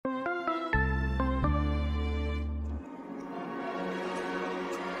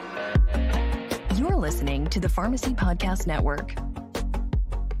listening to the Pharmacy Podcast Network.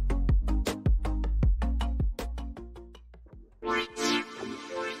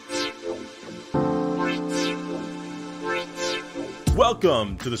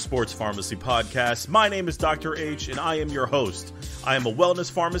 Welcome to the Sports Pharmacy Podcast. My name is Dr. H, and I am your host. I am a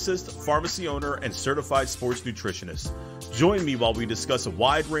wellness pharmacist, pharmacy owner, and certified sports nutritionist. Join me while we discuss a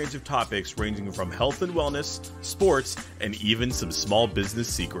wide range of topics ranging from health and wellness, sports, and even some small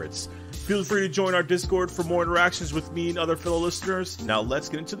business secrets. Feel free to join our Discord for more interactions with me and other fellow listeners. Now let's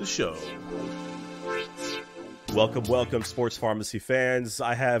get into the show. Welcome, Sports Pharmacy fans.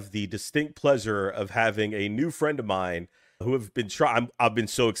 I have the distinct pleasure of having a new friend of mine who have been I've been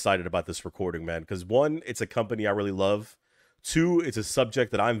so excited about this recording, man, because one, it's a company I really love. Two, it's a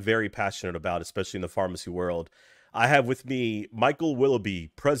subject that I'm very passionate about, especially in the pharmacy world. I have with me Michael Willoughby,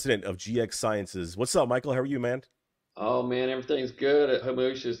 president of GX Sciences. What's up, Michael? How are you, man? Oh, man, everything's good.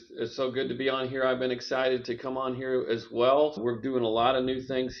 Hamush, it's so good to be on here. I've been excited to come on here as well. We're doing a lot of new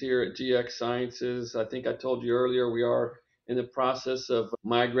things here at GX Sciences. I think I told you earlier, we are in the process of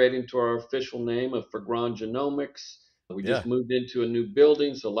migrating to our official name of Genomics. We just moved into a new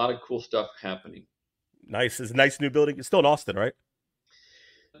building, so a lot of cool stuff happening. Nice. It's a nice new building. It's still in Austin, right?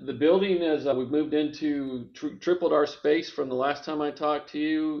 The building is, we've moved into, tripled our space from the last time I talked to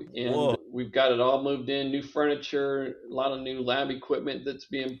you, and we've got it all moved in, new furniture, a lot of new lab equipment that's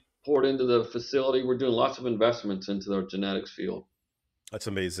being poured into the facility. We're doing lots of investments into the genetics field. That's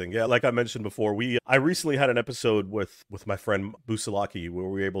amazing. Yeah, like I mentioned before, I recently had an episode with my friend Busalaki where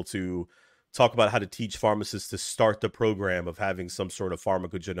we were able to talk about how to teach pharmacists to start the program of having some sort of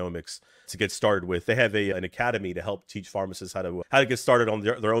pharmacogenomics to get started with. They have an academy to help teach pharmacists how to get started on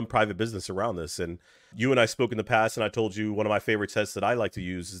their own private business around this. And you and I spoke in the past, and I told you one of my favorite tests that I like to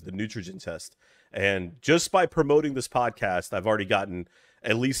use is the Nutrigen test. And just by promoting this podcast, I've already gotten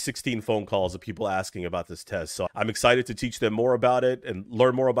at least 16 phone calls of people asking about this test. So I'm excited to teach them more about it and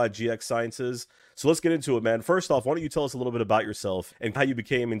learn more about GX Sciences. So let's get into it, man. First off, why don't you tell us a little bit about yourself and how you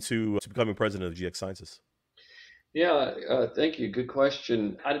became into becoming president of GX Sciences? Yeah, thank you. Good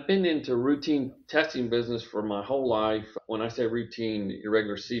question. I've been into routine testing business for my whole life. When I say routine,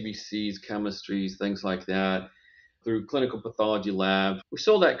 irregular CBCs, chemistries, things like that, through clinical pathology labs. We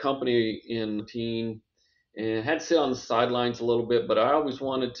sold that company in routine and had to sit on the sidelines a little bit, but I always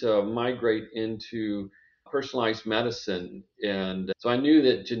wanted to migrate into personalized medicine. And so I knew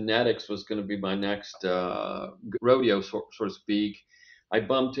that genetics was going to be my next rodeo, so to speak. I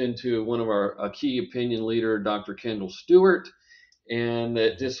bumped into one of our key opinion leader, Dr. Kendall Stewart, and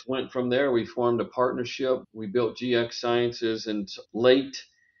it just went from there. We formed a partnership. We built GX Sciences in late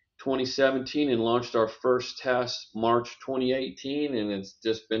 2017 and launched our first test March 2018, and it's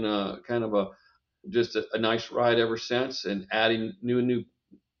just been a nice ride ever since, and adding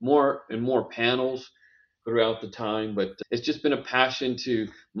more and more panels throughout the time. But it's just been a passion to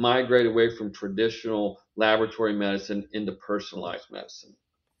migrate away from traditional laboratory medicine into personalized medicine.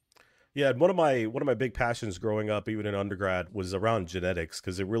 Yeah, and one of my big passions growing up, even in undergrad, was around genetics,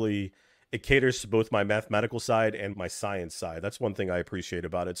 because it caters to both my mathematical side and my science side. That's one thing I appreciate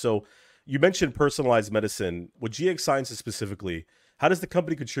about it. So you mentioned personalized medicine. With GX Sciences specifically, how does the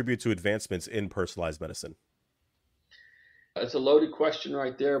company contribute to advancements in personalized medicine? It's a loaded question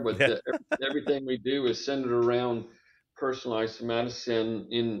right there, but everything we do is centered around personalized medicine.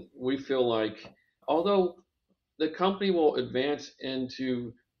 And we feel like, although the company will advance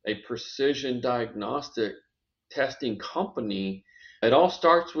into a precision diagnostic testing company, it all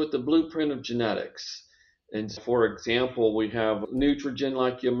starts with the blueprint of genetics. And for example, we have Nutrigen,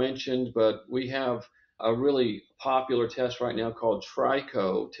 like you mentioned, but we have a really popular test right now called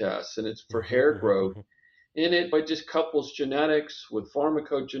Trico test, and it's for hair growth. In it just couples genetics with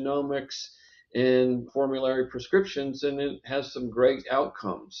pharmacogenomics and formulary prescriptions, and it has some great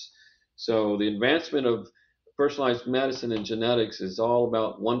outcomes. So the advancement of personalized medicine and genetics is all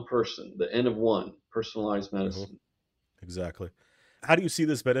about one person, the N of one, personalized medicine. Exactly. How do you see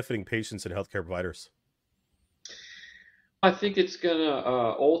this benefiting patients and healthcare providers? I think it's going to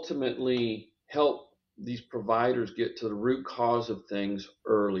ultimately help these providers get to the root cause of things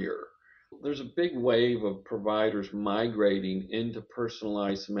earlier. There's a big wave of providers migrating into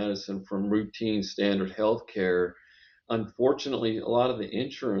personalized medicine from routine standard healthcare. Unfortunately, a lot of the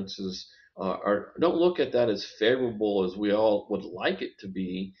insurances don't look at that as favorable as we all would like it to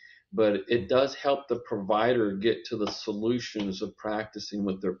be, but it does help the provider get to the solutions of practicing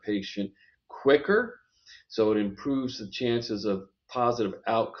with their patient quicker. So it improves the chances of positive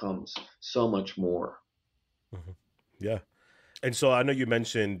outcomes so much more. Yeah. And so I know you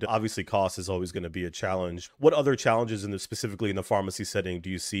mentioned obviously cost is always going to be a challenge. What other challenges specifically in the pharmacy setting do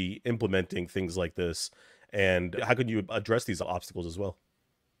you see implementing things like this? And how can you address these obstacles as well?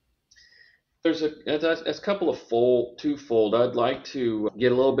 There's a couple of twofold. I'd like to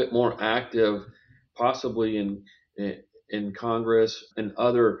get a little bit more active, possibly in Congress and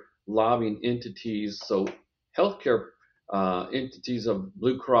other lobbying entities. So healthcare entities of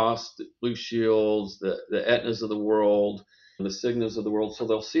Blue Cross, the Blue Shields, the Aetnas of the world, the Cignas of the world. So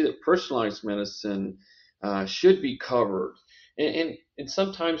they'll see that personalized medicine should be covered, and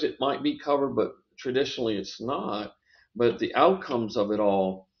sometimes it might be covered, but traditionally it's not. But the outcomes of it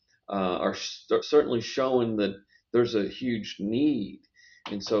all are certainly showing that there's a huge need.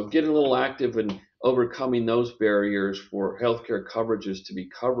 And so getting a little active and overcoming those barriers for healthcare coverages to be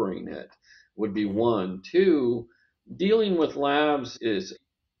covering it would be Hmm. one. Two, dealing with labs is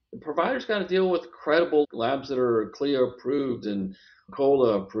the providers got to deal with credible labs that are CLIA approved and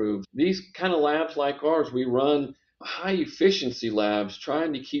COLA approved. These kind of labs like ours, we run high efficiency labs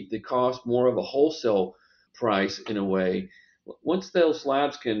trying to keep the cost more of a wholesale price in a way. Once those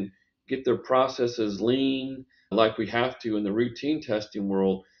labs can get their processes lean, like we have to in the routine testing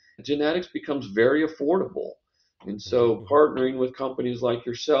world, genetics becomes very affordable. And so Hmm. partnering with companies like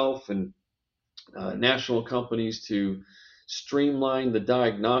yourself and national companies to streamline the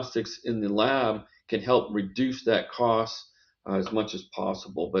diagnostics in the lab can help reduce that cost as much as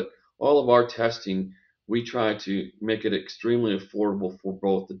possible. But all of our testing, we try to make it extremely affordable for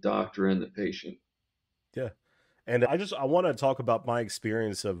both the doctor and the patient. Yeah. And I want to talk about my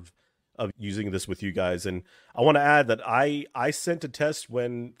experience of using this with you guys. And I want to add that I sent a test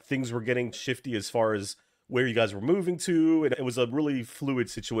when things were getting shifty as far as where you guys were moving to, and it was a really fluid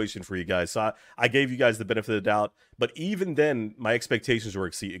situation for you guys. So I gave you guys the benefit of the doubt, but even then my expectations were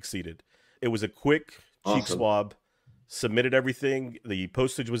exceeded. It was a quick cheek Awesome. swab, submitted everything, the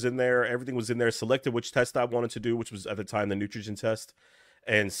postage was in there, everything was in there, selected which test I wanted to do, which was at the time the nutrition test,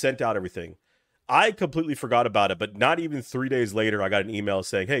 and sent out everything. I completely forgot about it, but not even 3 days later, I got an email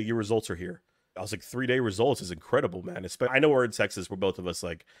saying, "Hey, your results are here." I was like, 3 day results is incredible, man. I know we're in Texas, where both of us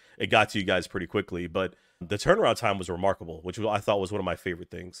like it got to you guys pretty quickly, but the turnaround time was remarkable, which I thought was one of my favorite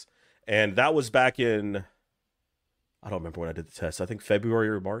things. And that was back in I don't remember when I did the test. I think February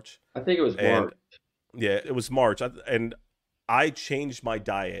or March. I think it was And Mark. yeah, it was March. And I changed my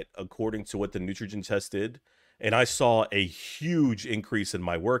diet according to what the nutrition test did. And I saw a huge increase in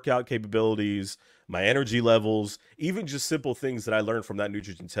my workout capabilities, my energy levels, even just simple things that I learned from that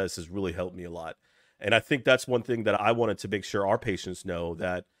nutrition test has really helped me a lot. And I think that's one thing that I wanted to make sure our patients know,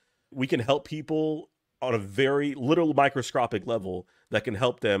 that we can help people on a very little microscopic level that can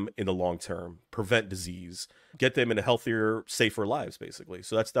help them in the long term, prevent disease, get them into healthier, safer lives, basically.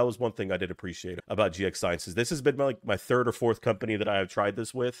 So that was one thing I did appreciate about GX Sciences. This has been like my third or fourth company that I have tried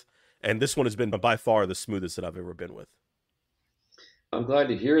this with, and this one has been by far the smoothest that I've ever been with. I'm glad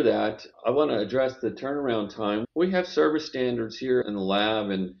to hear that. I want to address the turnaround time. We have service standards here in the lab,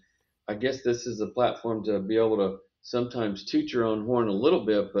 and I guess this is a platform to be able to sometimes toot your own horn a little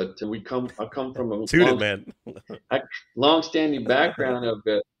bit. But I come from a Toot it, man. long-standing background of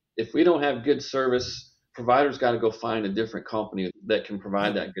it. If we don't have good service, providers got to go find a different company that can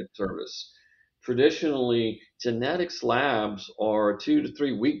provide Yep. that good service. Traditionally, genetics labs are 2 to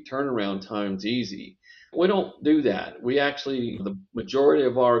 3 week turnaround times easy. We don't do that. We actually, the majority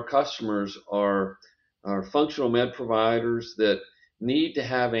of our customers are functional med providers that need to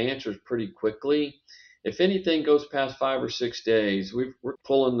have answers pretty quickly. If anything goes past 5 or 6 days, we're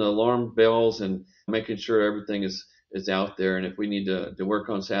pulling the alarm bells and making sure everything is out there. And if we need to work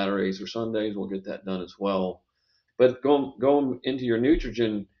on Saturdays or Sundays, we'll get that done as well. But going into your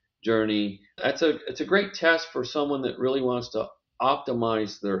Nutrigen journey, it's a great test for someone that really wants to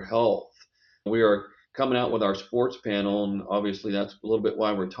optimize their health. We are coming out with our sports panel, and obviously that's a little bit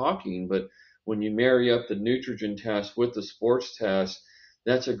why we're talking. But when you marry up the Nutrigen test with the sports test,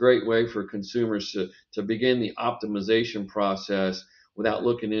 that's a great way for consumers to begin the optimization process without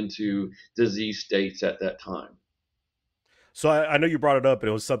looking into disease states at that time. So I know you brought it up, and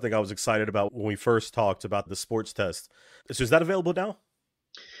it was something I was excited about when we first talked about the sports test. So is that available now?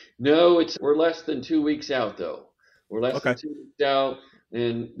 No, we're less than 2 weeks out though. We're less than Okay. 2 weeks out,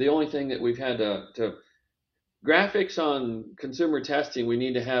 and the only thing that we've had to graphics on consumer testing, we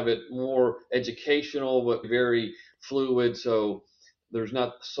need to have it more educational but very fluid. So there's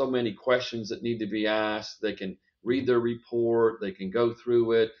not so many questions that need to be asked. They can read Mhm. their report, they can go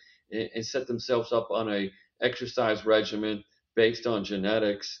through it and set themselves up on a exercise regimen based on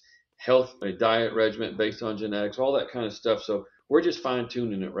genetics, health, a diet regimen based on genetics, all that kind of stuff. So we're just fine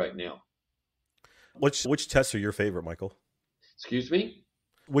tuning it right now. Which tests are your favorite, Michael? Excuse me?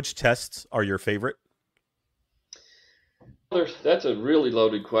 Which tests are your favorite? That's a really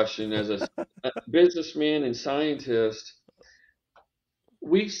loaded question. As a businessman and scientist,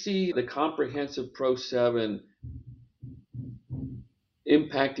 we see the comprehensive Pro 7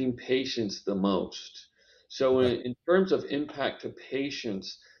 impacting patients the most. So Okay. in terms of impact to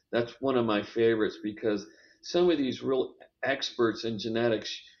patients, that's one of my favorites because some of these real experts in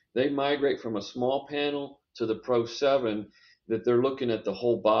genetics, they migrate from a small panel to the Pro 7 that they're looking at the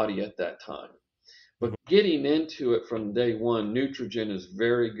whole body at that time. But Mhm. getting into it from day one, nutrition is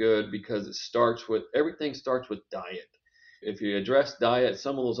very good because everything starts with diet. If you address diet,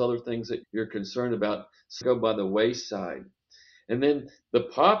 some of those other things that you're concerned about go by the wayside. And then the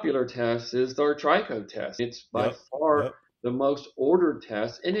popular test is our Trico test. It's by Yep. far Yep. the most ordered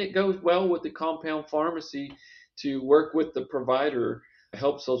test, and it goes well with the compound pharmacy to work with the provider,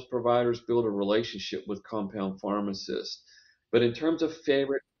 helps those providers build a relationship with compound pharmacists. But in terms of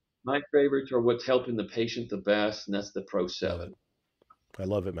favorite, my favorites are what's helping the patient the best, and that's the Pro Love it. 7. I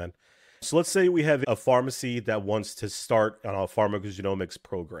love it, man. So let's say we have a pharmacy that wants to start on a pharmacogenomics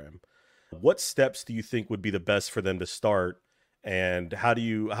program. What steps do you think would be the best for them to start? And how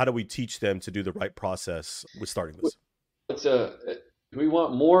do we teach them to do the right process with starting this? It's a we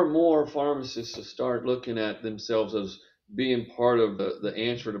want more and more pharmacists to start looking at themselves as being part of the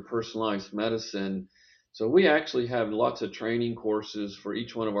answer to personalized medicine. So we actually have lots of training courses for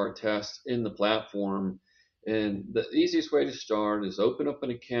each one of our tests in the platform. And the easiest way to start is open up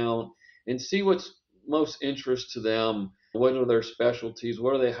an account and see what's most interest to them. What are their specialties?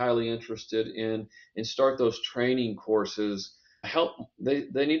 What are they highly interested in? And start those training courses help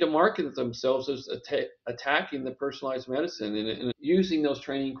they need to market themselves as attacking the personalized medicine and using those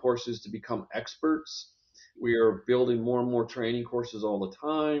training courses to become experts. We are building more and more training courses all the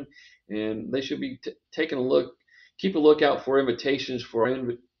time, and they should be taking a look, keep a lookout for invitations for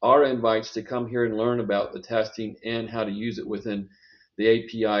our invites to come here and learn about the testing and how to use it within the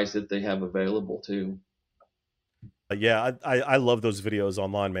APIs that they have available too. Yeah, I love those videos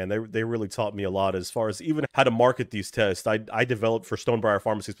online, man. They really taught me a lot as far as even how to market these tests. I developed for Stonebriar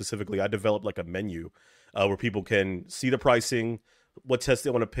Pharmacy specifically. I developed like a menu where people can see the pricing, what test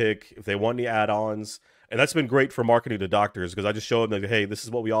they want to pick, if they want any add-ons, and that's been great for marketing to doctors because I just show them that hey, this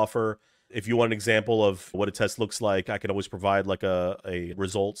is what we offer. If you want an example of what a test looks like, I can always provide like a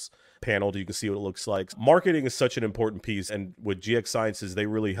results panel so you can see what it looks like. Marketing is such an important piece, and with GX Sciences, they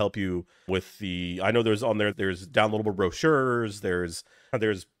really help you with the. I know there's on there. There's downloadable brochures. There's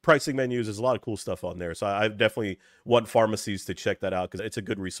pricing menus. There's a lot of cool stuff on there. So I definitely want pharmacies to check that out because it's a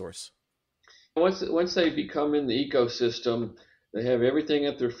good resource. Once they become in the ecosystem, they have everything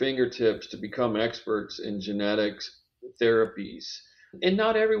at their fingertips to become experts in genetics therapies. And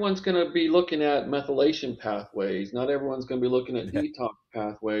not everyone's going to be looking at methylation pathways. Not everyone's going to be looking at Yeah. detox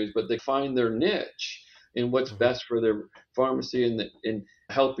pathways, but they find their niche in what's Mhm. best for their pharmacy and in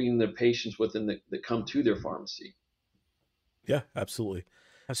helping the patients that come to their pharmacy. Yeah, absolutely.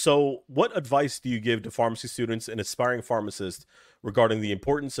 So, what advice do you give to pharmacy students and aspiring pharmacists regarding the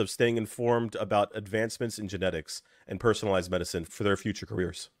importance of staying informed about advancements in genetics and personalized medicine for their future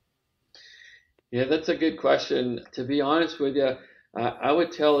careers? Yeah, that's a good question. To be honest with you, I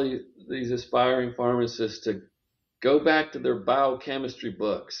would tell these aspiring pharmacists to go back to their biochemistry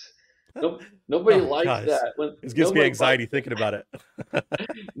books. Nobody Oh, likes guys, that. When this gives me nobody likes anxiety thinking about it.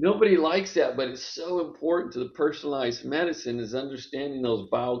 nobody likes that, but it's so important to the personalized medicine is understanding those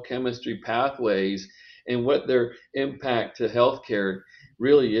biochemistry pathways and what their impact to healthcare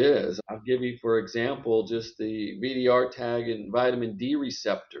really is. I'll give you, for example, just the VDR tag and vitamin D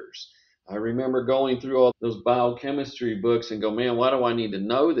receptors. I remember going through all those biochemistry books and go, man, why do I need to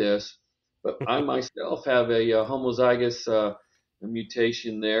know this? But I myself have a homozygous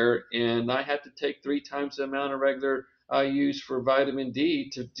mutation there, and I have to take 3 times the amount of regular I use for vitamin D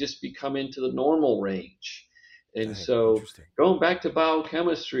to just be come into the normal range. And Dang, so interesting. going back to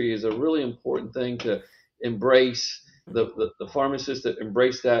biochemistry is a really important thing to embrace. The pharmacists that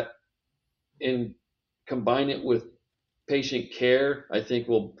embrace that and combine it with patient care, I think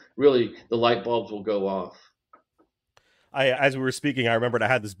will really the light bulbs will go off. As we were speaking, I remembered I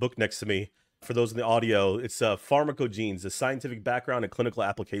had this book next to me. For those in the audio, it's Pharmacogenes, the scientific background and clinical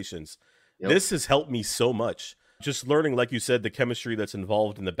applications. Yep. This has helped me so much. Just learning, like you said, the chemistry that's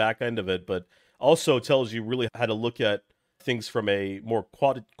involved in the back end of it, but also tells you really how to look at things from a more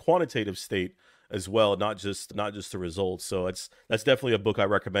quantitative state as well, not just the results. So that's definitely a book I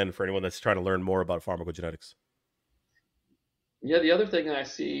recommend for anyone that's trying to learn more about pharmacogenetics. Yeah, the other thing I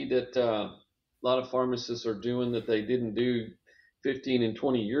see that a lot of pharmacists are doing that they didn't do 15 and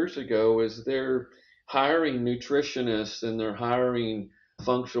 20 years ago is they're hiring nutritionists and they're hiring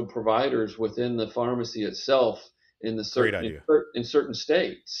functional providers within the pharmacy itself in the Great certain idea. in certain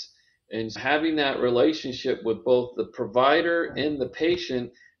states. And having that relationship with both the provider and the patient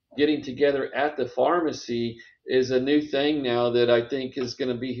getting together at the pharmacy is a new thing now that I think is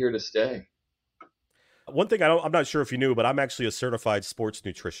going to be here to stay. One thing I'm not sure if you knew, but I'm actually a certified sports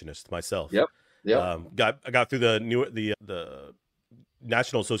nutritionist myself. Yep. Yep. I got through the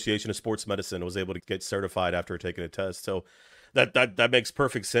National Association of Sports Medicine. Was able to get certified after taking a test. So that makes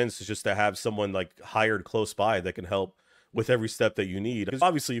perfect sense. Is just to have someone like hired close by that can help with every step that you need. Because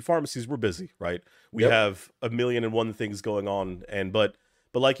obviously, pharmacies, we're busy, right? We Yep. have a million and one things going on, but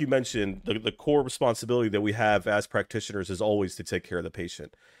like you mentioned, the core responsibility that we have as practitioners is always to take care of the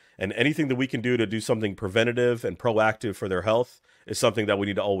patient. And anything that we can do to do something preventative and proactive for their health is something that we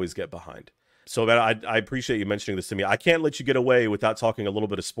need to always get behind. So man, I appreciate you mentioning this to me. I can't let you get away without talking a little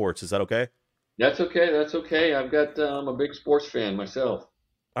bit of sports. Is that okay? That's okay. That's okay. I'm a big sports fan myself.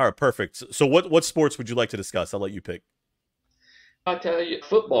 All right, perfect. So what sports would you like to discuss? I'll let you pick. I tell you,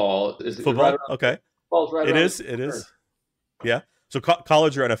 football is right Football? around. Okay. Football's right It around the is. It corner. is. Yeah. So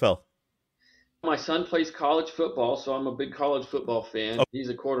college or NFL? My son plays college football, so I'm a big college football fan. Oh, He's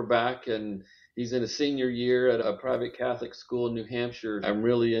a quarterback, and he's in a senior year at a private Catholic school in New Hampshire. I'm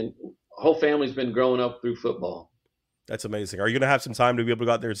really in. Whole family's been growing up through football. that's amazing. Are you going to have some time to be able to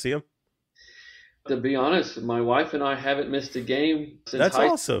go out there and see him? To be honest, my wife and I haven't missed a game since That's high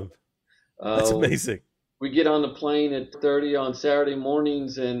school. awesome. That's amazing. We get on the plane at 30 on Saturday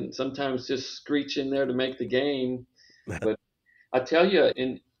mornings, and sometimes just screech in there to make the game. But I tell you,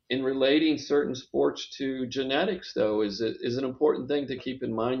 in relating certain sports to genetics, though, is an important thing to keep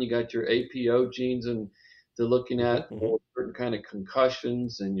in mind. You got your APO genes, and they're looking Hmm. at certain kind of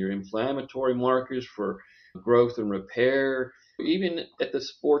concussions and your inflammatory markers for growth and repair. Even at the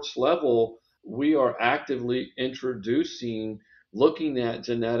sports level, we are actively introducing looking at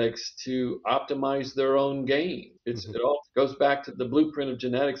genetics to optimize their own game. Hmm. It all goes back to the blueprint of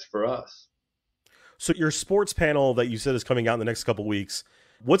genetics for us. So your sports panel that you said is coming out in the next couple weeks,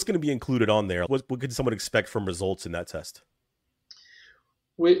 what's going to be included on there? What could someone expect from results in that test?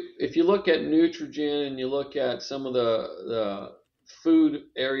 If you look at Nutrigen and you look at some of the food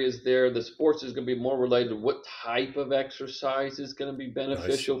areas there, the sports is going to be more related to what type of exercise is going to be Nice.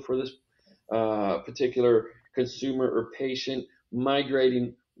 beneficial for this particular consumer or patient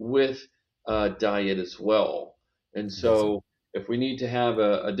migrating with diet as well. And Amazing. so if we need to have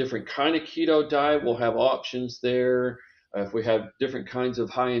a different kind of keto diet, we'll have options there. If we have different kinds of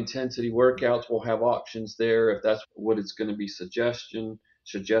high intensity workouts, we'll have options there if that's what it's going to be suggesting.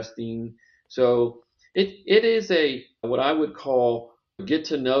 So it is a what I would call get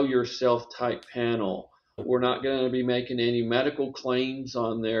to know yourself type panel. We're not going to be making any medical claims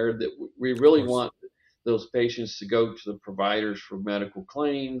on there that we Of really course. want those patients to go to the providers for medical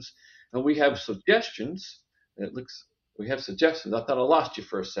claims. And we have suggestions. It looks we have suggestions. I thought I lost you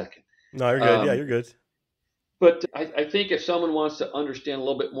for a second. No, you're good. Yeah, Um, you're good. but I think if someone wants to understand a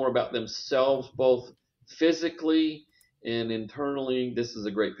little bit more about themselves, both physically and internally, this is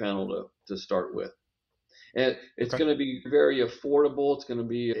a great panel to start with. And it's Okay. going to be very affordable. It's going to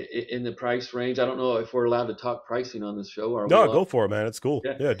be in the price range. I don't know if we're allowed to talk pricing on this show. Are we No, allowed? go for it, man. It's cool.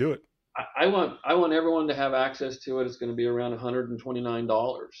 Yeah. Yeah, do it. I want everyone to have access to it. It's going to be around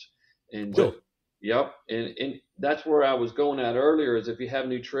 $129. And Wow. yep, and that's where I was going at earlier is if you have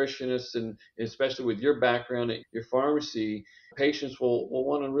nutritionists and especially with your background at your pharmacy, patients will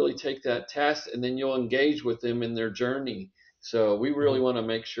want to really take that test and then you'll engage with them in their journey. So we really Mhm. want to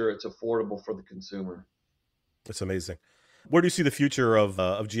make sure it's affordable for the consumer. That's amazing. Where do you see the future of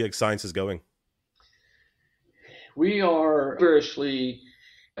GX Sciences going? We are seriously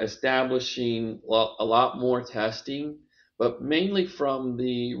establishing a lot more testing, but mainly from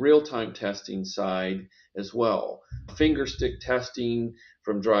the real time testing side as well. Finger stick testing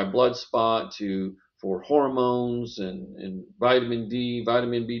from dry blood spot to for hormones and vitamin D,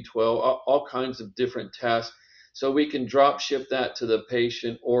 vitamin B12, all kinds of different tests. So we can drop ship that to the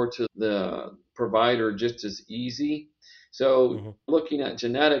patient or to the provider just as easy. So Hmm. looking at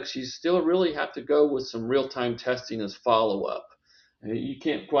genetics, you still really have to go with some real time testing as follow up. You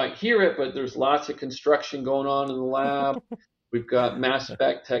can't quite hear it, but there's lots of construction going on in the lab. We've got mass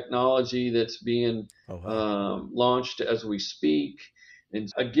spec technology that's being Oh wow. launched as we speak.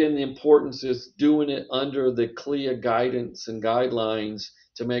 And again, the importance is doing it under the CLIA guidance and guidelines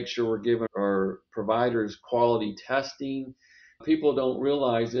to make sure we're giving our providers quality testing. People don't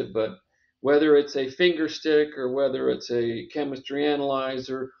realize it, but whether it's a finger stick or whether it's a chemistry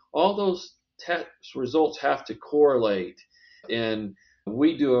analyzer, all those test results have to correlate. And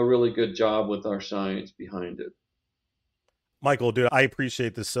we do a really good job with our science behind it. Michael, dude, I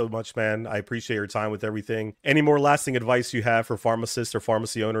appreciate this so much, man. I appreciate your time with everything. Any more lasting advice you have for pharmacists or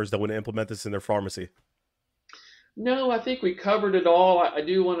pharmacy owners that want to implement this in their pharmacy? No, I think we covered it all. I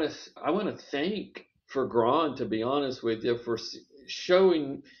do want to. I want to thank for Gron, to be honest with you, for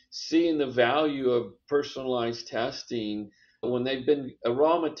seeing the value of personalized testing. When they've been a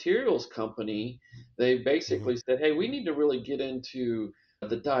raw materials company, they basically said, "Hey, we need to really get into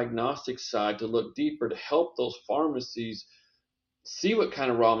the diagnostic side to look deeper to help those pharmacies see what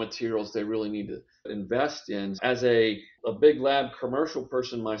kind of raw materials they really need to invest in." As a big lab commercial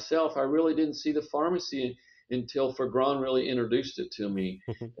person myself, I really didn't see the pharmacy until Fergron really introduced it to me.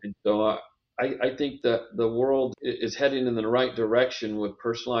 And so I think that the world is heading in the right direction with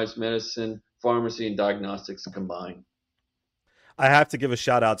personalized medicine, pharmacy, and diagnostics combined. I have to give a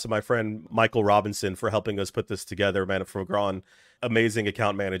shout out to my friend Michael Robinson for helping us put this together, man, from Gron, amazing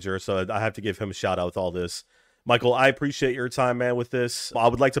account manager. So I have to give him a shout out with all this. Michael, I appreciate your time, man, with this. I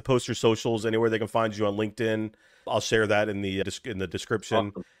would like to post your socials anywhere they can find you on LinkedIn. I'll share that in the description.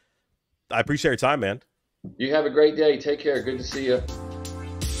 Awesome. I appreciate your time, man. You have a great day. Take care. Good to see you.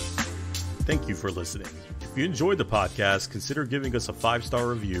 Thank you for listening. If you enjoyed the podcast, consider giving us a 5-star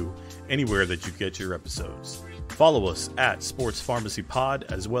review anywhere that you get your episodes. Follow us at Sports Pharmacy Pod,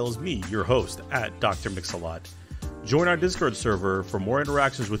 as well as me, your host, at Dr. Mix-a-Lot. Join our Discord server for more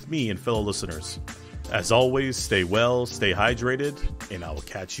interactions with me and fellow listeners. As always, stay well, stay hydrated, and I will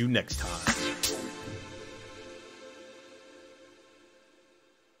catch you next time.